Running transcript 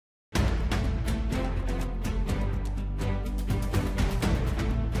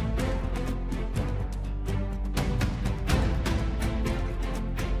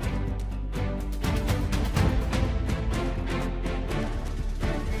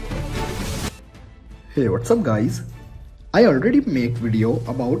Hey, what's up guys? I already make video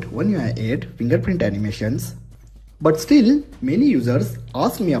about One UI 8 fingerprint animations, but still many users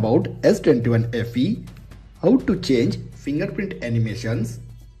ask me about S21 FE, how to change fingerprint animations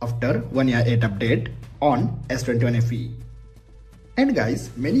after One UI 8 update on S21 FE. And guys,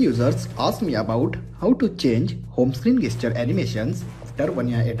 many users ask me about how to change home screen gesture animations after One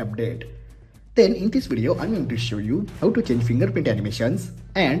UI 8 update. Then in this video, I'm going to show you how to change fingerprint animations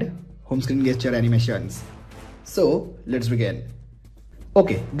and home screen gesture animations. So let's begin.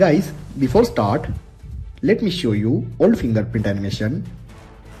 Okay guys, before start, let me show you old fingerprint animation.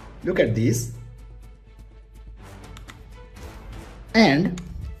 Look at this. And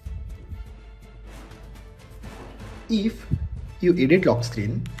if you edit lock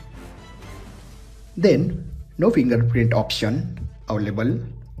screen, then no fingerprint option available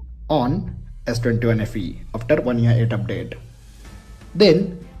on S21 FE after One UI 8 update.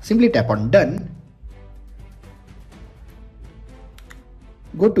 Then simply tap on done.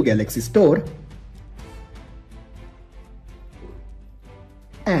 Go to Galaxy Store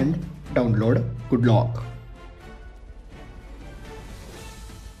and download Good Lock.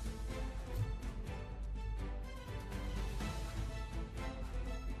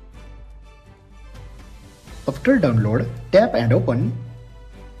 After download, tap and open.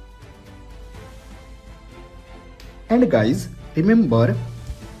 And guys, remember,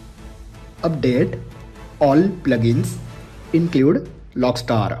 update all plugins, include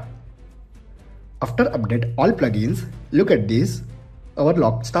Lockstar. After update all plugins, look at this, our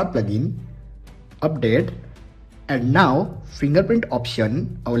Lockstar plugin, update, and now fingerprint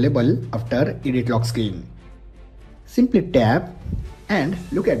option available after edit lock screen. Simply tap and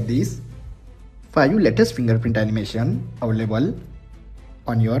look at this, 5 latest fingerprint animation available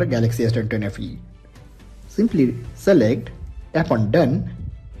on your Galaxy S21 FE. Simply select, tap on done.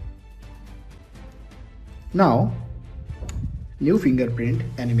 Now new fingerprint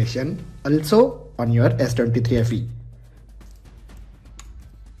animation also on your S23 FE.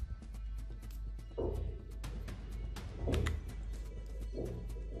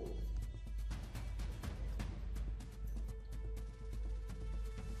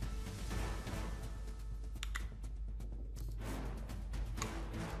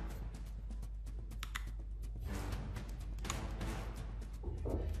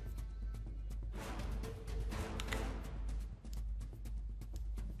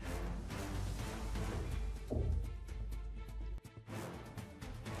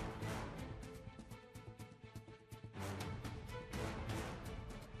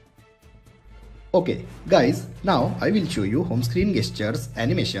 Okay guys, now I will show you home screen gestures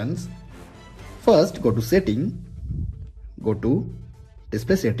animations. First go to setting, go to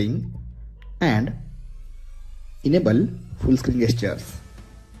display setting and enable full screen gestures.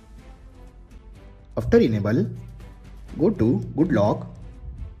 After enable, go to Good Lock,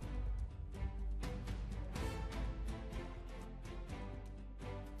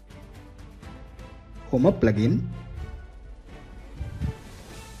 Home Up plugin.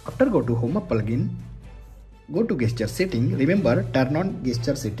 After go to Home Up plugin, go to gesture setting. Remember, turn on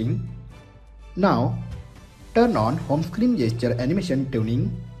gesture setting. Now turn on home screen gesture animation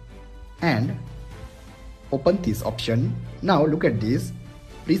tuning and open this option. Now look at this,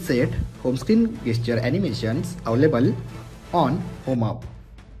 preset home screen gesture animations available on Home Up.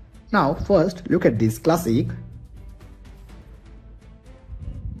 Now first look at this classic.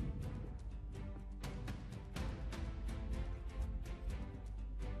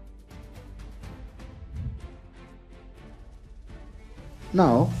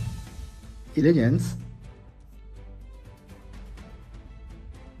 Now elegance,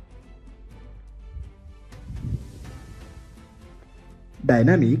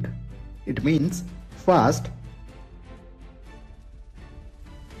 dynamic, it means fast,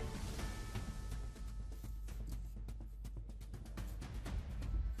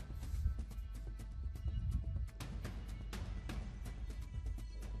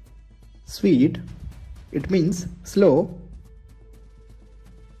 sweet, it means slow,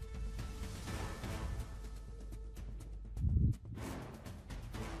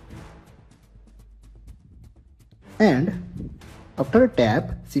 and after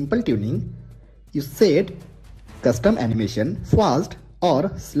tap simple tuning, you set custom animation fast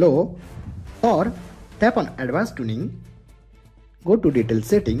or slow, or tap on advanced tuning, go to detail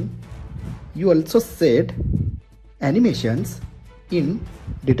setting. You also set animations in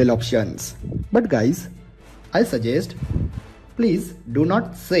detail options. But guys, I suggest please do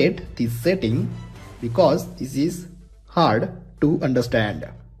not set this setting because this is hard to understand.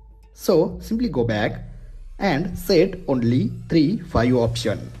 So simply go back and set only 3 5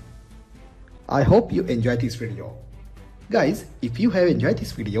 option. I hope you enjoyed this video. Guys, if you have enjoyed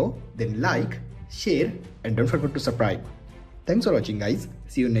this video, then like, share and don't forget to subscribe. Thanks for watching guys.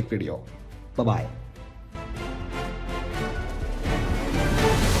 See you in next video. Bye bye.